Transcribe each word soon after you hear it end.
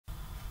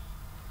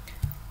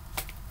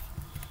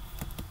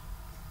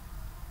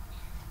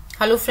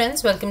Hello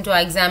friends, welcome to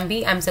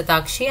iExamB. I'm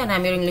Satakshi and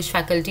I'm your English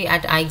faculty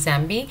at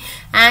iExamB.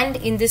 And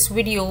in this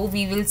video,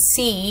 we will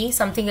see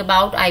something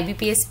about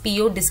IBPS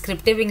PO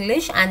Descriptive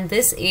English, and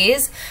this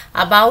is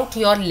about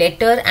your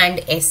letter and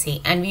essay.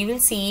 And we will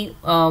see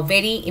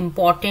very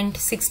important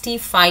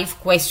 65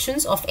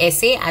 questions of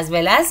essay as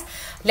well as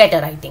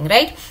letter writing,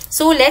 right?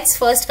 So let's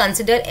first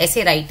consider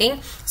essay writing.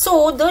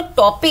 So the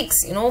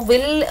topics,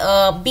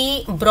 will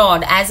be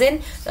broad, as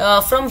in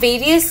from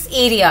various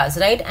areas,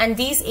 right? And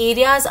these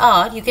areas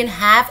are, you can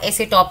have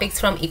essay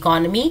topics from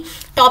economy,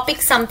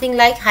 topics something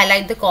like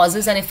highlight the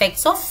causes and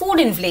effects of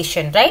food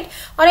inflation, right?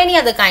 Or any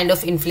other kind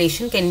of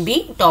inflation can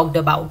be talked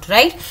about,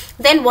 right?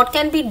 Then what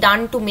can be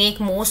done to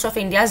make most of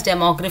India's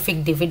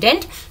demographic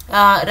dividend,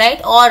 right?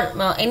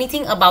 Or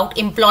anything about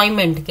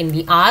employment can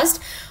be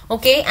asked,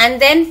 okay?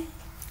 And then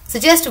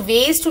suggest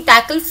ways to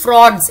tackle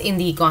frauds in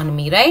the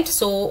economy, right?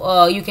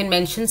 So you can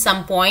mention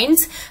some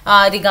points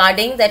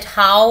regarding that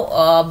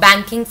how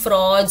banking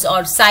frauds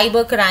or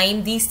cyber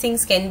crime, these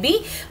things can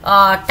be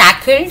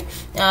tackled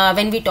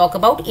when we talk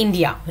about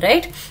India,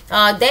 right?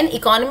 Then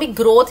economic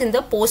growth in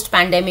the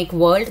post-pandemic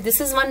world.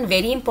 This is one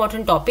very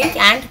important topic,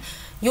 and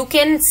you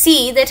can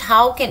see that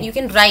how can you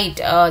can write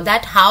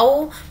that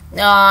how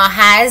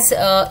has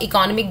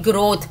economic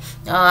growth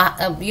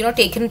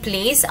taken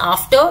place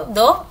after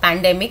the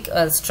pandemic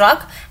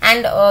struck,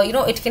 and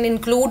it can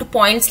include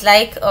points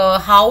like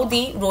how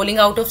the rolling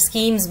out of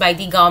schemes by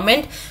the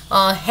government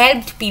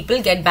helped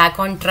people get back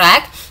on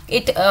track.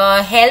 It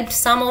helped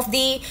some of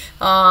the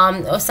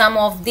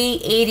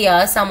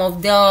areas, some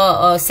of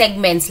the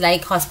segments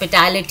like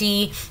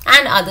hospitality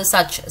and other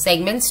such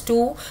segments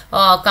to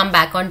come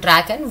back on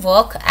track and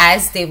work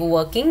as they were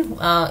working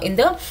in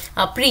the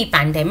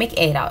pre-pandemic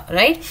era,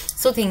 right?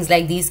 So things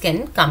like these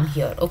can come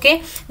here,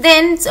 okay?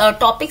 Then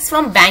topics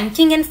from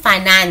banking and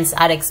finance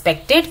are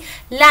expected,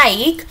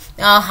 like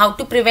how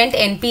to prevent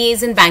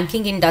NPAs in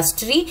banking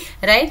industry,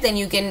 right? Then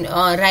you can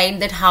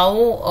write that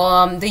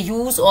how the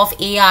use of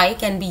AI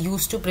can be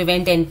used to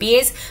prevent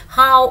NPAs,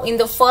 how in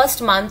the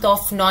first month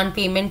of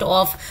non-payment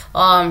of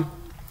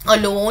a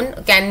loan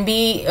can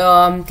be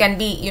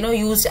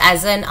used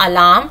as an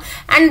alarm,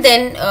 and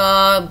then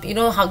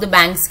how the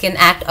banks can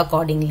act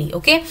accordingly,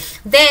 okay?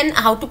 Then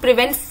how to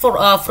prevent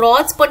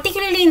frauds,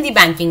 particularly in the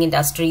banking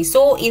industry.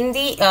 So in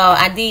the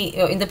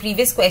in the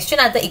previous question,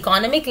 at the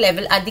economic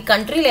level, at the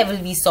country level,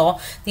 we saw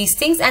these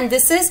things, and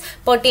this is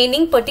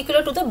pertaining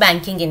particular to the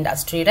banking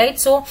industry, right?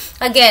 So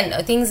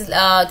again, things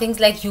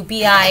like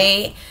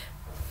UPI.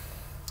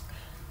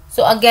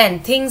 So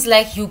again, things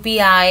like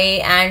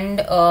UPI and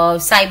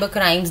cyber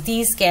crimes,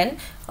 these can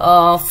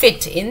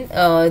fit in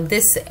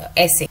this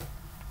essay.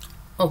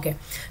 Okay,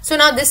 so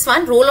now this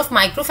one, role of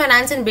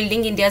microfinance in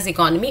building India's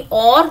economy,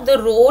 or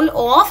the role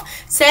of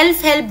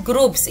self-help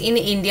groups in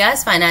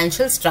India's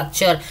financial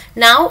structure.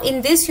 Now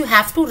in this you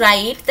have to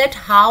write that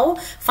how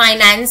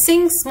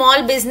financing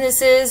small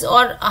businesses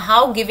or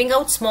how giving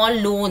out small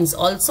loans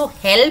also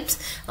helps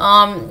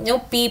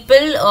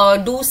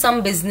people do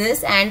some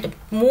business and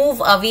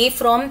move away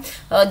from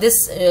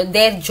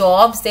their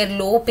jobs, their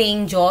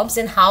low-paying jobs,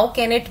 and how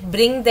can it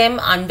bring them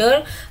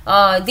under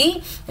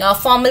the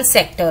formal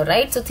sector,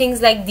 right? So things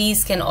like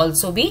these can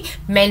also be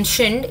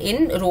mentioned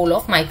in role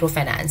of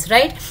microfinance,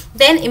 right?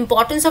 Then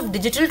importance of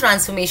digital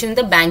transformation in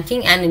the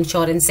banking and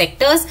insurance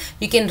sectors.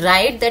 You can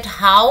write that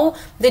how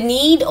the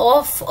need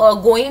of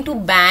going to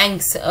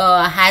banks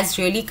has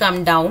really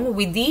come down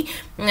with the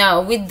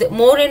with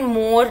more and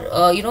more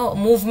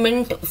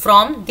movement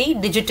from the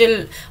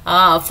digital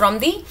from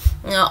the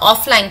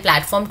offline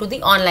platform to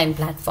the online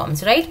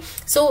platforms, right?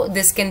 So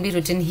this can be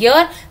written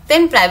here.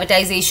 Then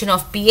privatization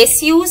of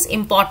PSUs,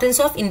 importance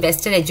of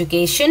investor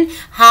education,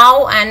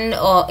 how an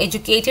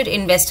educated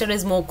investor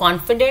is more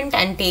confident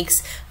and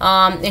takes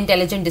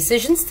intelligent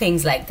decisions,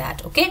 things like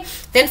that, okay?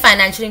 Then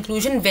financial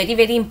inclusion, very,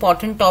 very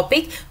important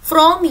topic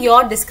from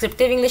your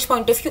descriptive English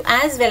point of view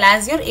as well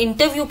as your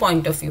interview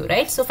point of view,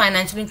 right? So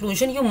financial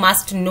inclusion you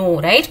must know,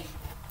 right?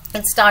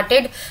 It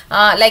started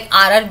like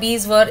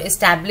RRBs were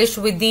established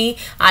with the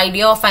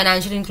idea of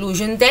financial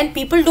inclusion. Then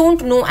people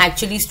don't know,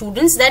 actually,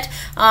 students, that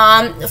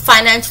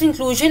financial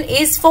inclusion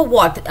is for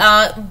what?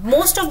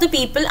 Most of the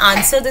people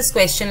answer this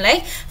question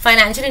like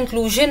financial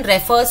inclusion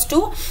refers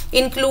to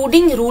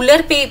including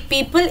rural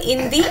people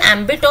in the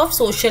ambit of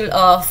social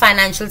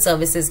financial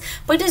services.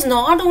 But it is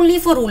not only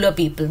for rural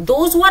people,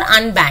 those who are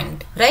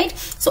unbanked, right?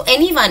 So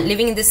anyone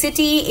living in the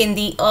city, in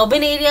the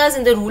urban areas,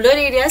 in the rural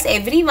areas,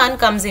 everyone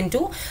comes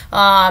into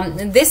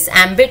this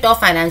ambit of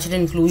financial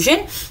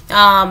inclusion. There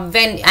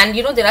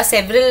are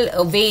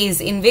several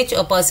ways in which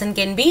a person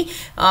can be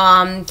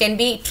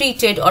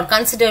treated or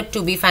considered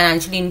to be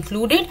financially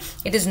included.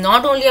 It is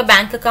not only a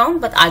bank account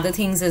but other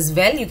things as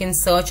well. You can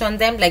search on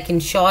them like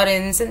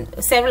insurance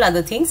and several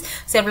other things,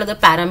 several other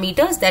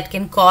parameters that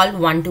can call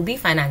one to be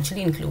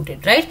financially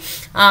included, right?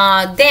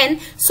 Then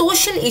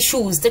social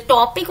issues. The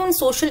topic on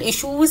social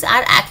issues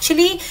are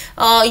actually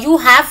you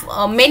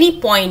have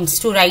many points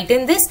to write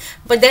in this,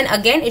 but then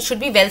again it should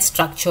be very well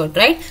structured,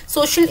 right?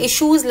 Social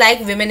issues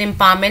like women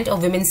empowerment or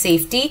women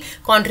safety,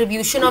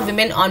 contribution of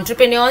women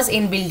entrepreneurs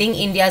in building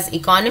India's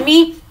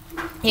economy,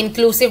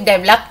 inclusive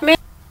development,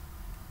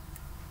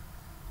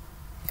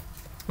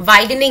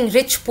 widening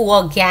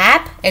rich-poor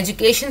gap,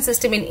 education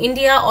system in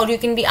India, or you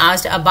can be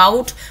asked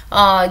about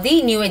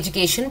the new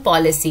education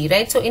policy,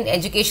 right? So in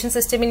education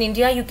system in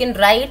India, you can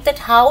write that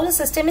how the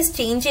system is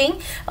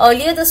changing.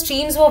 Earlier, the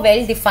streams were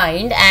well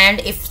defined, and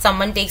if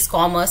someone takes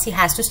commerce, he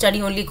has to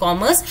study only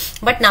commerce.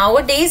 But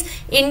nowadays,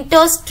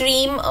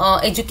 inter-stream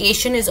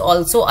education is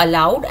also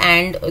allowed,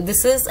 and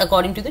this is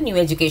according to the new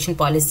education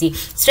policy.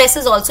 Stress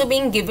is also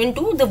being given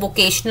to the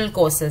vocational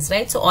courses,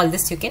 right? So all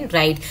this you can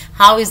write.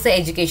 How is the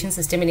education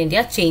system in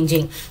India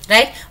changing,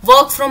 right?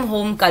 Work from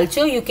home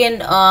culture, you can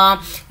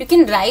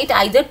write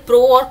either pro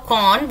or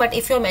con, but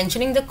if you're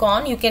mentioning the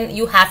con,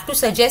 you have to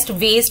suggest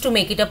ways to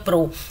make it a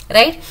pro,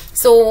 right?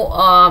 So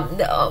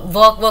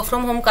work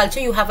from home culture,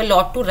 you have a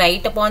lot to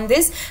write upon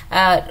this.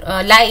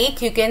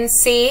 Like you can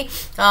say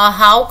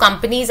how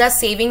companies are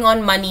saving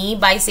on money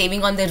by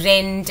saving on the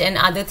rent and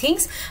other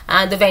things,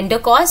 the vendor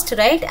cost,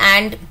 right?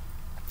 And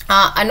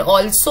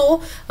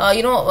also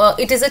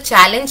it is a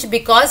challenge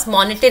because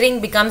monitoring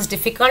becomes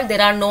difficult.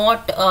 There are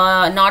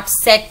not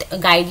set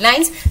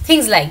guidelines,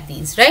 things like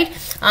these, right?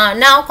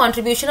 Now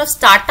contribution of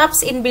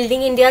startups in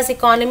building India's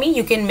economy,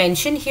 you can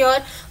mention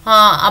here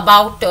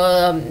about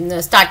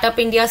Startup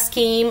India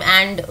scheme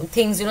and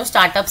things,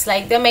 startups,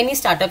 like there are many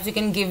startups. You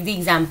can give the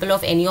example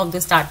of any of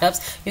the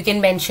startups. You can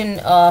mention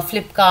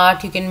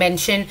Flipkart, you can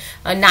mention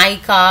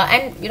Nykaa,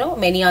 and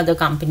many other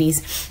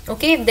companies.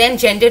 Okay, then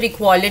gender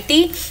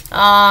equality,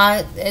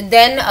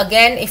 then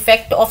again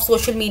effect of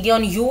social media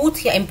on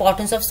youth,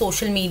 importance of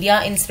social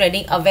media in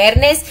spreading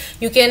awareness.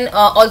 You can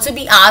also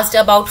be asked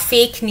about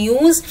fake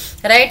news,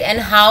 right? And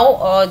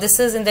how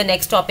this is in the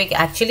next topic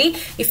actually,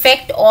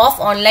 effect of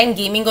online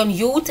gaming on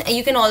youth.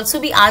 You can also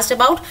be asked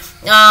about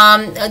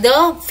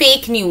the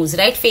fake news,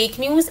 right? Fake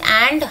news,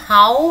 and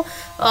how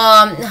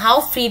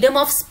freedom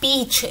of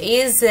speech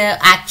is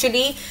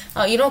actually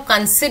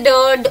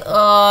considered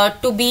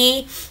to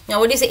be,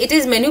 what do you say, it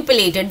is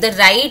manipulated. The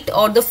right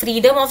or the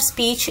freedom of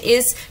speech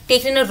is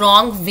taken in a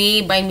wrong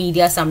way by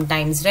media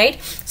sometimes, right?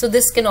 So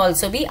this can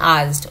also be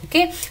asked.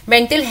 Okay,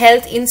 mental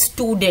health in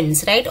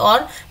students, right?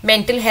 Or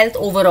mental health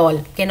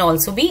overall can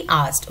also be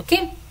asked.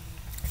 Okay,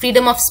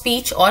 freedom of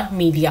speech or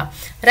media,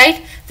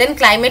 right? Then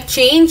climate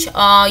change,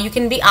 you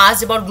can be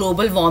asked about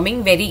global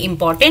warming, very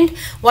important.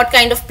 What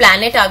kind of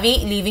planet are we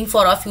leaving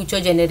for our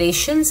future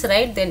generations,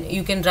 right? Then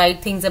you can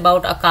write things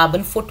about a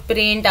carbon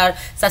footprint, our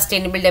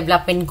sustainable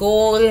development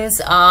goals,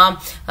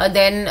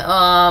 then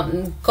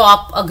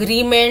COP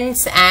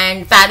agreements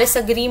and Paris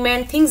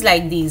agreement, things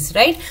like these,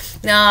 right?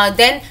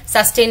 Then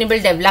sustainable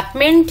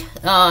development,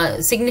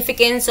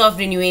 significance of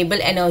renewable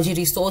energy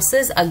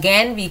resources.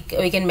 Again, we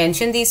can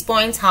mention these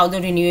points, how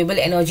the renewable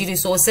energy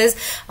resources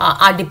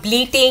are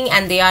depleting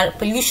and they are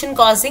pollution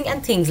causing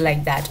and things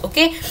like that.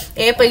 Okay,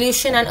 air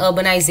pollution and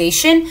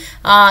urbanization.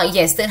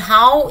 Yes, then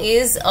how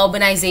is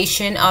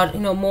urbanization,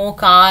 or more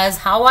cars,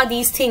 how are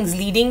these things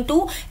leading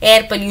to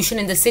air pollution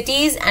in the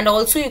cities? And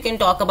also you can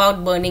talk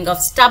about burning of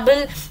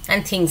stubble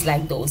and things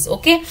like those.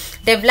 Okay,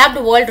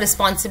 developed world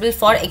responsible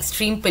for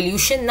extreme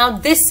pollution. Now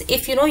this,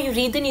 if you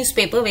read the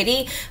newspaper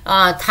very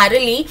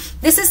thoroughly,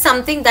 this is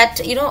something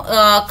that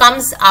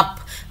comes up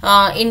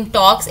in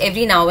talks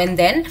every now and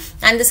then,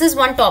 and this is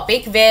one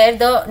topic where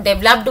the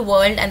developed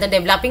world and the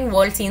developing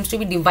world seems to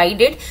be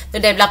divided. The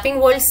developing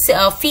world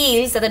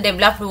feels that the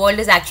developed world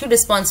is actually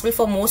responsible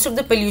for most of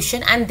the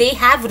pollution and they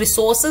have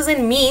resources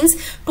and means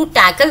to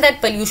tackle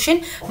that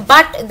pollution,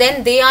 but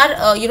then they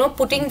are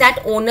putting that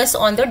onus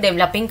on the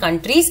developing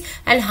countries,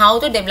 and how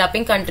the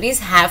developing countries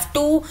have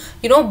to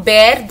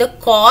bear the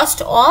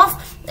cost of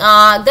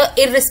the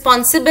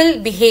irresponsible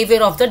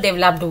behavior of the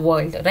developed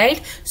world,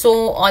 right?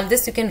 So all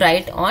this you can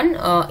write on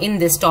in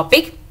this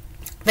topic.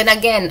 Then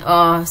again,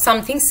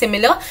 something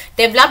similar,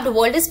 developed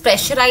world is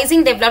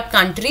pressurizing developed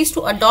countries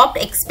to adopt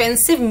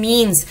expensive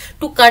means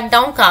to cut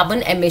down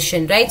carbon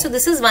emission, right? So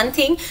this is one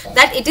thing,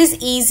 that it is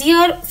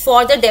easier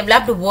for the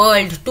developed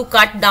world to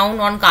cut down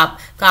on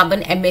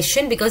carbon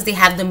emission because they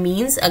have the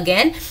means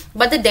again,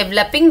 but the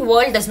developing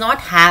world does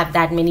not have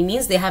that many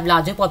means. They have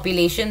larger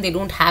population, they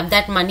don't have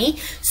that money,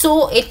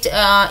 so it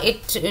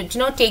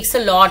takes a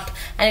lot,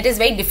 and it is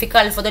very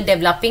difficult for the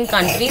developing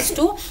countries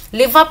to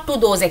live up to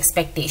those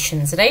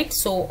expectations, right?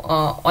 So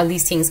all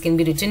these things can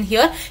be written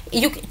here.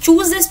 You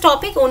choose this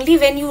topic only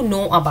when you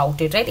know about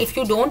it, right? If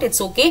you don't,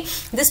 it's okay.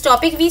 This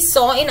topic we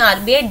saw in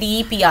RBI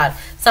DEPR,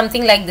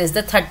 something like this,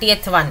 the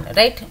 30th one,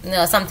 right?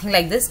 Something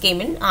like this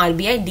came in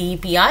RBI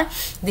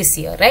DEPR this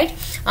year, right?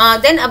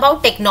 Then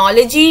about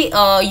technology,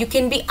 you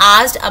can be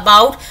asked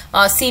about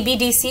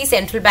CBDC,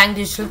 central bank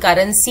digital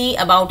currency,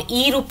 about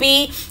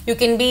e-rupee. You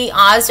can be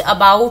asked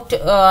about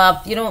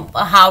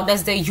how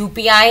does the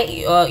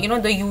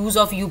UPI, the use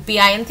of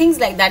UPI and things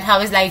like that,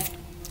 how is life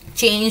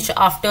changed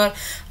after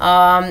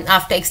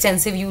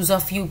extensive use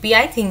of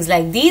UPI, things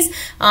like these.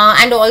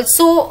 And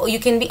also you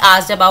can be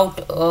asked about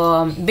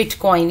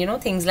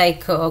Bitcoin, things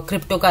like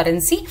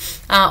cryptocurrency,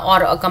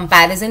 or a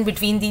comparison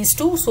between these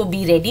two. So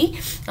be ready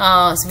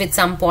with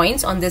some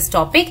points on this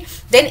topic.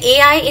 Then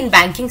AI in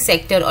banking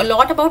sector, a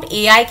lot about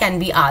AI can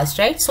be asked,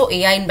 right? So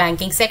AI in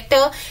banking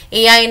sector,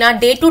 AI in our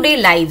day-to-day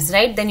lives,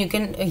 right? Then you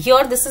can,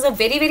 here this is a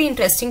very, very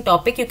interesting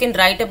topic. You can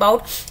write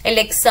about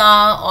Alexa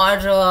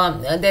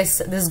or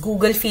this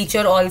Google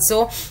feature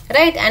also,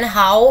 right? And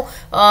how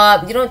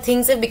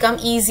things have become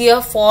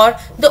easier for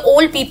the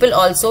old people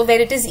also, where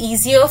it is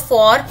easier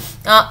for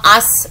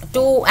us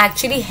to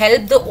actually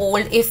help the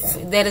old.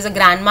 If there is a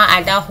grandma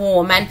at our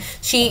home and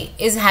she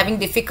is having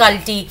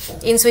difficulty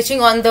in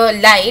switching on the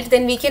light,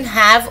 then we can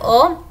have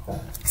a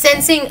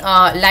sensing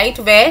light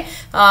where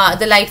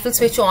the light will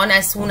switch on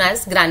as soon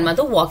as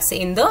grandmother walks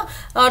in the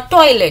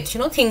toilet,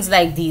 things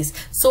like these.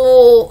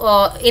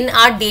 So in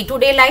our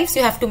day-to-day lives,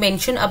 you have to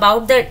mention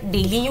about the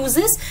daily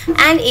uses,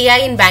 and AI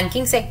in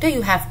banking sector,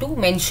 you have to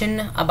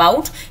mention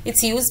about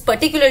its use,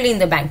 particularly in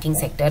the banking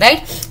sector,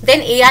 right?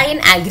 Then AI in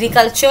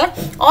agriculture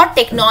or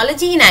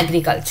technology in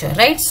agriculture,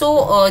 right?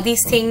 So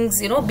these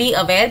things, be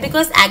aware,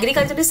 because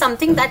agriculture is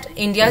something that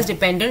India is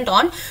dependent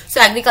on. So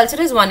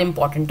agriculture is one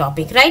important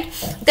topic, right?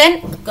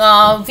 Then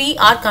we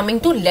are coming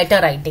to letter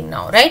writing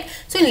now, right?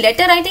 So in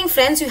letter writing,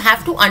 friends, you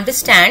have to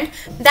understand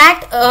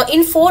that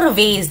in 4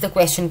 ways the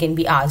question can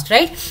be asked,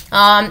 right?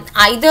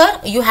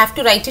 Either you have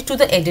to write it to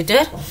the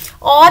editor,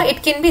 or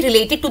it can be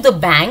related to the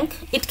bank,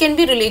 it can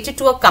be related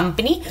to a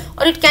company,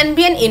 or it can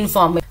be an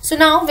informal. So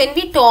now when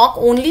we talk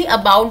only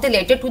about the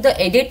letter to the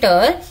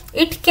editor,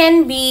 it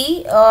can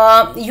be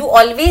you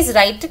always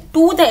write it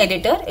to the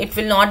editor, it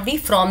will not be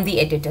from the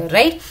editor,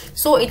 right?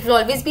 So it will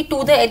always be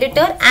to the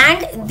editor,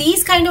 and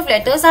these kind of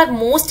letters are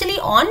mostly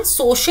on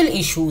social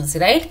issues,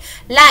 right?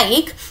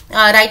 Like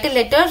write a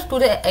letter to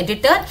the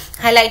editor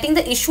highlighting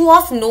the issue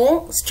of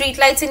no street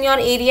lights in your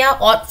area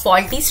or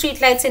faulty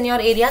street lights in your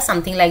area,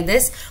 something like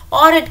this.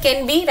 Or it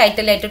can be write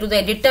a letter to the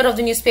editor of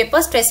the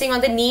newspaper stressing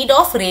on the need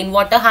of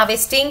rainwater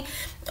harvesting,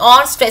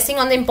 or stressing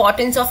on the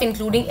importance of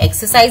including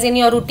exercise in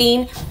your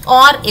routine,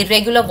 or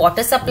irregular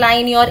water supply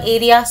in your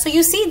area. So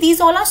you see, these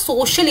all are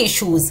social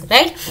issues,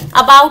 right?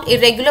 About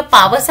irregular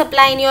power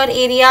supply in your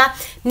area,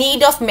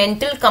 need of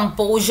mental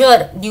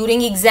composure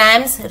during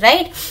exams,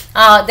 right?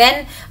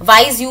 Then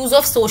wise use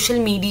of social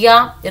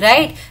media,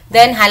 right?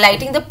 Then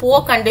highlighting the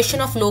poor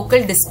condition of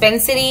local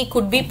dispensary,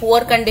 could be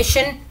poor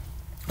condition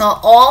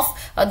of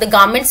the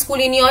government school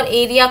in your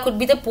area, could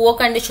be the poor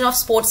condition of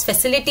sports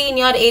facility in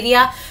your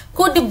area,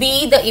 could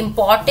be the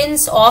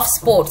importance of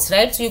sports,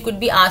 right? So you could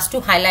be asked to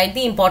highlight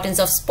the importance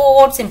of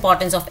sports,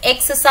 importance of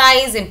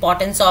exercise,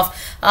 importance of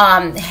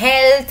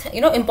health,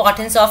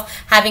 importance of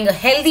having a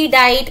healthy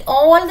diet.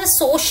 All the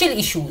social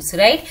issues,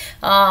 right,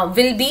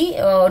 will be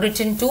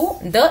written to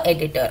the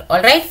editor.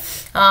 All right.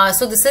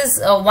 So this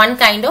is one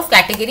kind of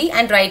category,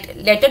 and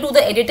letter to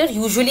the editor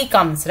usually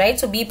comes, right?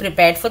 So be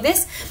prepared for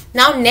this.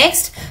 Now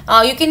next,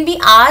 you can be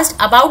asked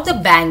about the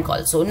bank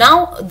also.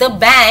 Now the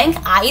bank,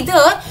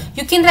 either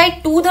you can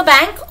write to the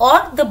bank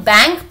or the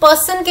bank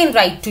person can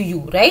write to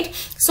you, right?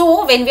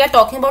 So when we are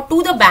talking about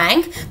to the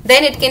bank,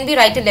 then it can be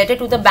write a letter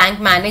to the bank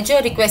manager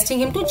requesting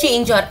him to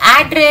change your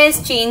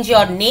address, change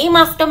your name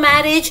after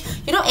marriage,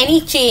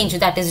 any change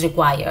that is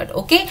required,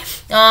 okay?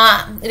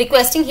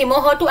 Requesting him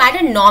or her to add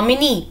a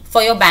nominee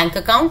for your bank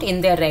account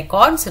in their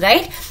records,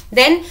 right?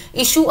 Then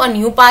issue a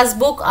new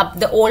passbook,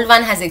 the old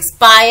one has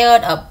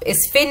expired,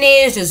 is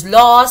finished, is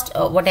lost,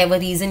 whatever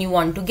reason you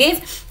want to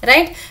give,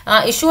 right?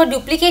 Issue a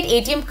duplicate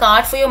ATM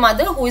card for your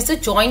mother who is a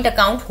joint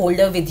account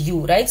holder with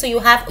you, right? So you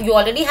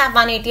already have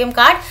one ATM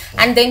card,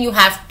 and then you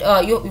have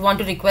you want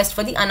to request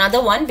for the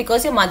another one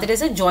because your mother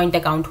is a joint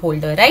account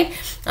holder, right?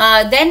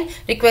 Then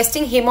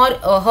requesting him or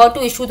her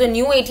to issue the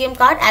new ATM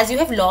card as you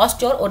have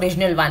lost your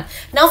original one.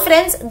 Now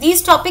friends,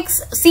 these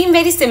topics seem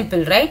very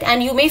simple, right?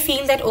 And you may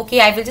feel that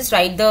okay, I will just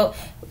write the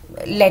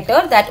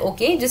letter that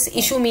okay, just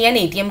issue me an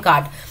ATM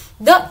card.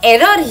 The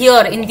error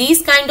here in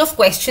these kind of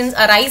questions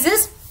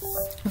arises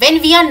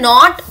when we are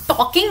not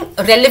talking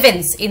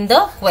relevance in the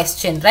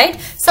question, right?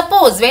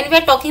 Suppose when we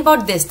are talking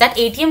about this, that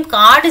ATM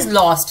card is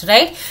lost,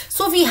 right?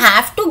 So we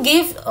have to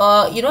give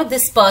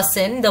this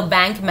person, the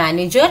bank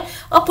manager,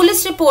 a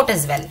police report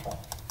as well,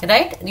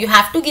 right? You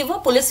have to give a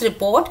police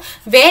report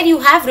where you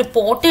have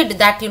reported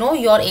that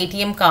your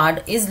ATM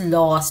card is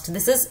lost.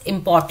 This is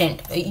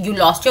important. You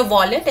lost your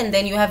wallet and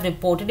then you have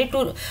reported it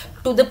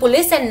to the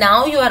police, and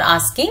now you are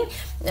asking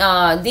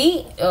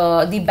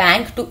the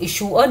bank to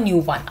issue a new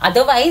one.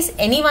 Otherwise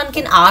anyone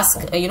can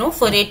ask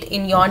for it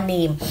in your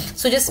name.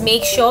 So just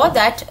make sure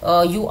that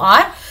you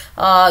are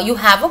you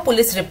have a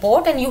police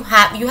report and you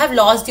have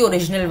lost the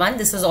original one.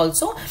 This is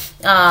also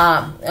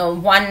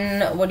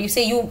one, what do you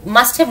say, you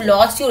must have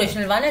lost the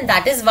original one, and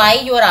that is why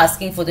you are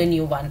asking for the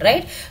new one,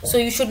 right? So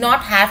you should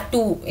not have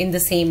two in the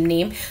same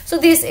name. So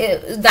this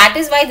that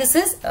is why this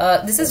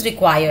is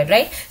required,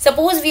 right?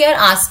 Suppose we are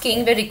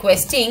asking, we're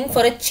requesting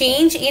for a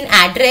change in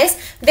address,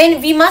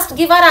 then we must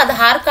give our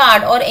Aadhaar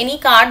card or any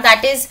card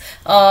that is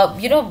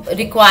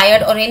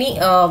required, or any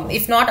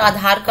if not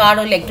Aadhaar card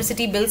or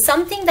electricity bill,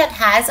 something that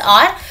has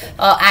our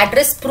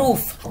address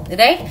proof,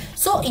 right?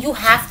 So you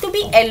have to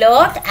be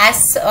alert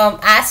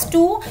as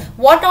to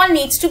what all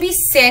needs to be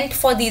sent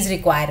for these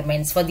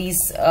requirements, for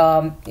these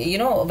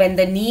when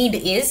the need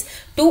is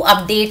to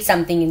update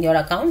something in your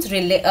accounts.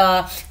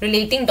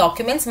 Relating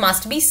documents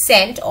must be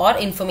sent or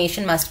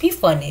information must be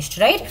furnished,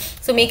 right?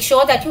 So make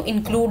sure that you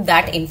include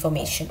that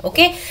information.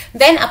 Okay,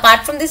 then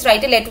apart from this,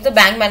 write a letter to the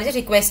bank manager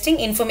requesting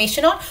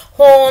information on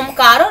home,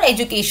 car or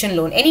education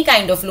loan. Any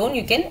kind of loan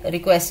you can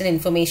request an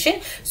information.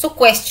 So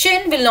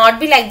question will not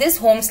be like this,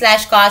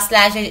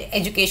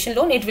 home/car/education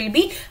loan. It will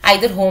be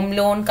either home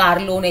loan, car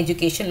loan,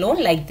 education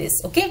loan, like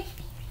this. Okay.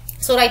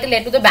 So write a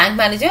letter to the bank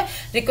manager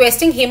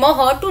requesting him or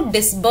her to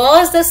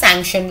disburse the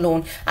sanctioned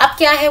loan. Ab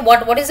kya hai,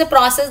 what is the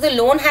process? The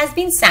loan has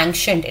been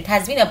sanctioned, it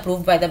has been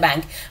approved by the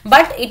bank,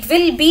 but it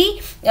will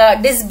be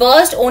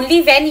disbursed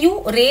only when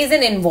you raise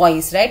an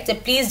invoice, right? So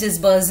please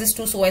disburse this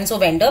to so and so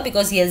vendor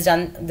because he has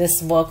done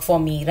this work for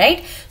me,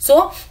 right?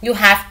 So you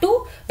have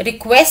to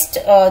request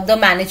the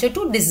manager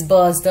to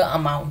disburse the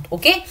amount.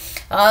 Okay.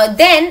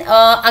 Then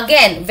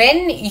again,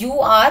 when you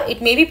are,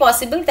 it may be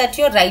possible that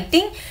you are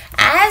writing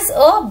as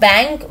a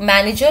bank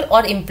manager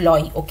or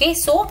employee. Okay,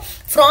 so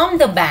from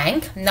the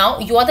bank, now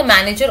you are the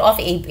manager of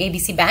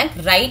ABC Bank,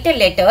 write a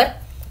letter.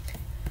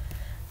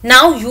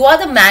 Now you are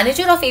the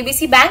manager of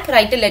ABC Bank,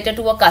 write a letter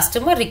to a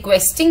customer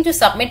requesting to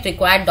submit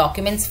required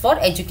documents for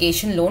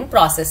education loan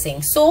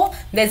processing. So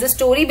there's a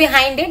story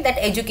behind it, that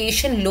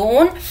education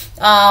loan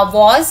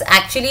was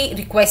actually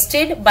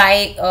requested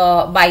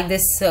by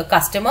this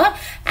customer,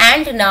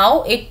 and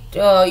now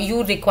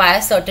you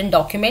require certain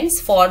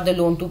documents for the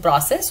loan to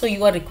process. So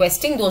you are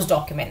requesting those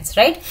documents,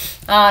 right?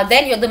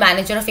 Then you're the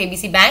manager of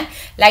ABC Bank,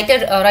 write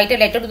a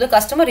letter to the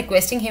customer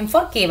requesting him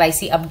for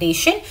KYC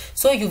updation.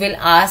 So you will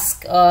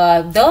ask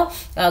the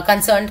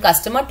concerned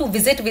customer to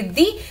visit with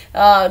the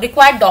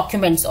required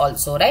documents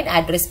also, right?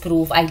 Address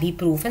proof, ID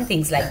proof and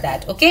things like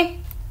that. Okay.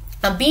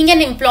 Being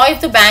an employee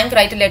of the bank,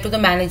 write a letter to the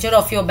manager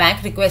of your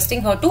bank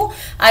requesting her to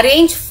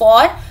arrange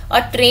for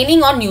a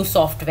training on new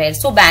software.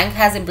 So bank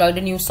has employed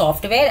a new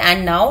software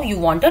and now you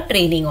want a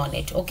training on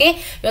it. Okay.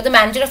 You're the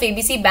manager of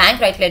ABC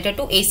Bank, write a letter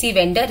to AC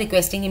vendor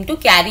requesting him to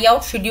carry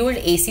out scheduled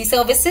AC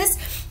services.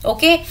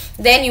 Okay.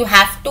 Then you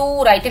have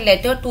to write a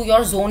letter to your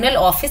zonal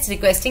office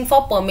requesting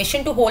for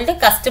permission to hold a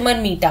customer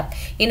meetup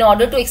in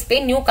order to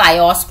explain new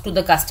kiosk to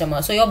the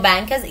customer. So your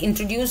bank has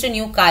introduced a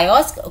new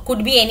kiosk,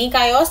 could be any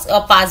kiosk,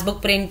 a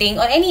passbook printing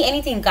or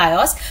anything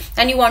kiosk,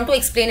 and you want to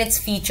explain its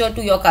feature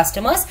to your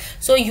customers.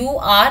 So you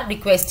are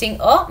requesting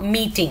a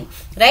meeting,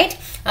 right,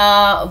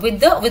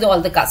 with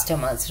all the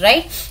customers,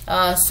 right?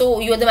 So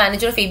you are the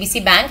manager of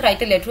ABC Bank,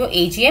 write a letter to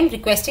AGM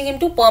requesting him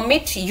to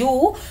permit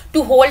you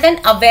to hold an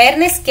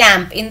awareness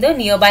camp in the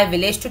nearby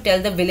village to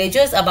tell the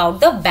villagers about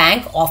the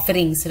bank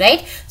offerings,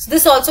 right? So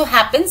this also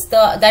happens,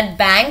 that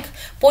bank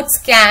puts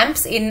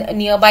camps in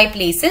nearby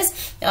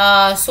places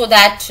so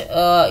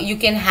that you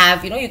can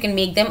have, you can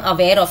make them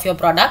aware of your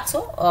product.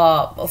 So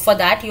for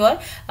that you are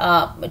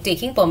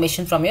taking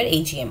permission from your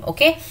AGM.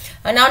 Okay.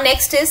 Now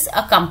next is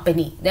a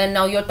company. Then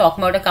now you're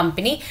talking about a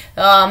company.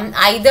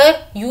 Either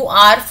you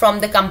are from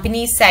the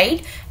company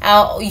side,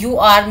 you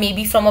are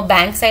maybe from a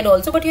bank side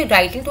also, but you're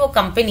writing to a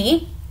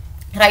company.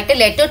 Write a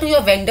letter to your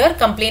vendor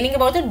complaining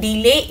about the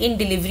delay in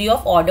delivery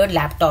of ordered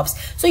laptops.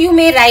 So you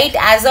may write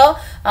as a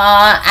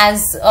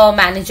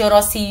manager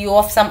or CEO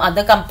of some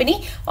other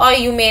company, or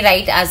you may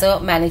write as a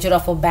manager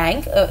of a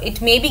bank.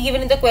 It may be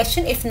given in the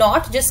question. If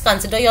not, just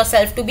consider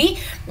yourself to be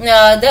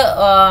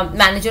the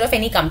manager of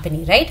any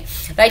company, right?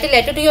 Write a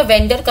letter to your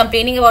vendor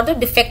complaining about the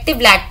defective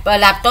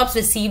laptops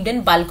received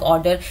in bulk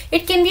order.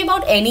 It can be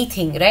about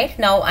anything, right?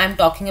 Now I'm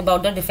talking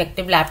about the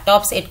defective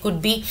laptops. It could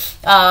be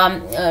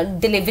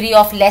delivery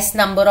of less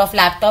number of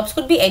laptops,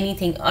 could be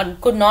anything, or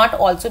could not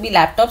also be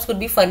laptops, could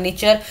be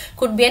furniture,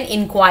 could be an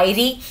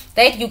inquiry,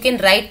 right? You can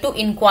write to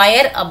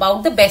inquire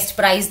about the best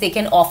price they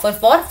can offer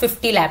for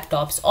 50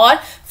 laptops or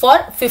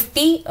for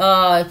 50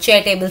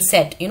 chair table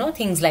set,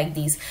 things like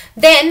these.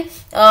 Then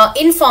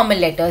informal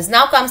letters.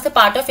 Now comes the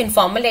part of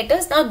informal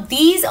letters. Now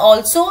these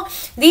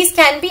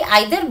can be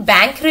either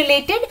bank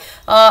related,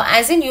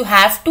 as in you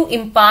have to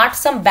impart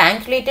some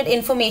bank related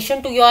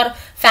information to your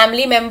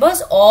family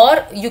members,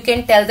 or you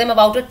can tell them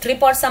about a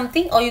trip or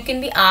something, or you can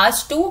be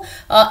asked to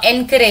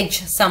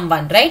encourage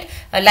someone, right?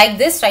 Like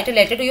this, write a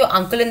letter to your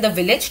uncle in the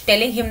village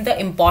telling him the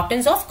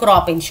importance of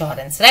crop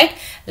insurance, right?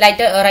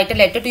 Write a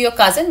letter to your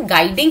cousin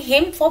guiding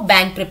him for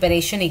bank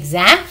preparation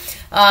exam.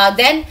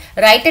 Then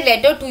write a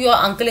letter to your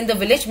uncle in the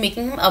village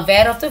making him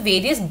aware of the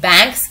various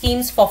bank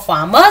schemes for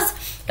farmers.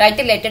 Write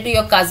a letter to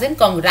your cousin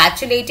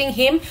congratulating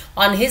him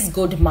on his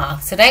good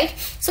marks, right?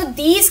 So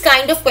these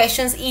kind of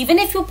questions, even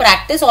if you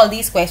practice all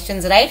these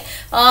questions, right,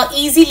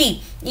 easily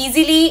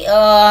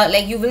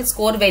like you will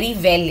score very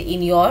well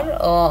in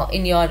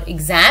your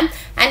exam.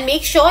 And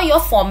make sure your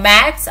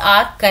formats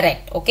are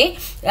correct. Okay,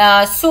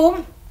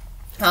 so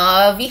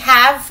we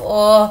have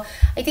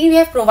I think we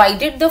have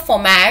provided the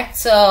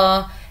formats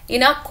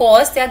in our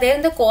course. They are there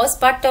in the course,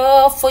 but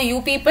for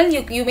you people,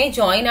 you may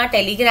join our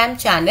Telegram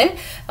channel.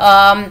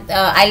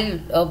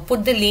 I'll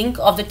put the link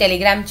of the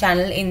Telegram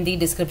channel in the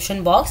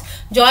description box.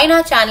 Join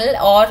our channel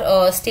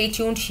or stay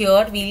tuned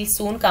here. We'll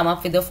soon come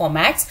up with the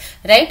formats,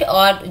 right?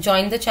 Or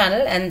join the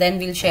channel and then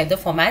we'll share the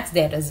formats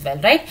there as well,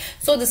 right?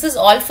 So this is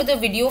all for the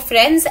video,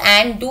 friends,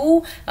 and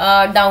do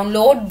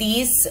download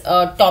these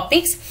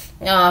topics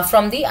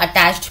from the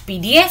attached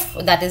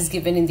PDF that is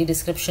given in the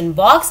description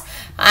box.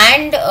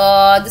 And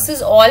this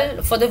is all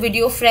for the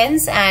video,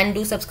 friends, and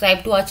do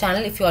subscribe to our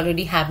channel if you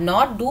already have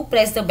not. Do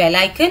press the bell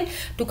icon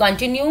to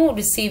continue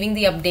receiving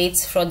the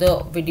updates for the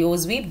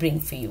videos we bring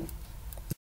for you.